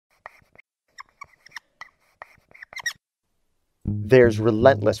There's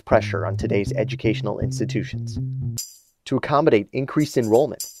relentless pressure on today's educational institutions to accommodate increased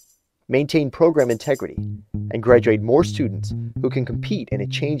enrollment, maintain program integrity, and graduate more students who can compete in a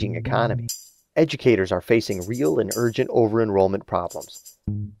changing economy. Educators are facing real and urgent over-enrollment problems,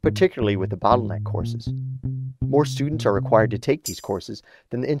 particularly with the bottleneck courses. More students are required to take these courses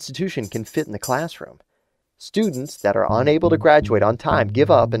than the institution can fit in the classroom. Students that are unable to graduate on time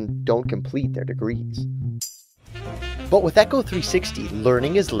give up and don't complete their degrees. But with Echo360,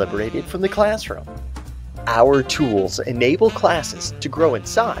 learning is liberated from the classroom. Our tools enable classes to grow in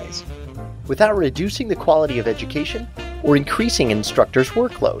size without reducing the quality of education or increasing instructors'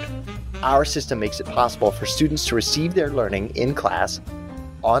 workload. Our system makes it possible for students to receive their learning in class,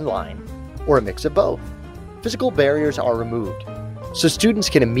 online, or a mix of both. Physical barriers are removed, so students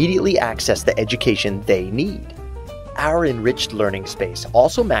can immediately access the education they need. Our enriched learning space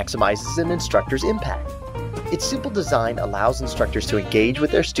also maximizes an instructor's impact. Its simple design allows instructors to engage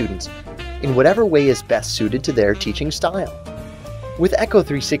with their students in whatever way is best suited to their teaching style. With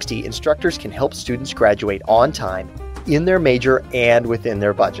Echo360, instructors can help students graduate on time, in their major, and within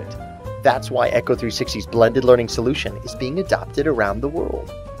their budget. That's why Echo360's blended learning solution is being adopted around the world.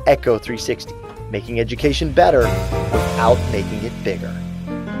 Echo360, making education better without making it bigger.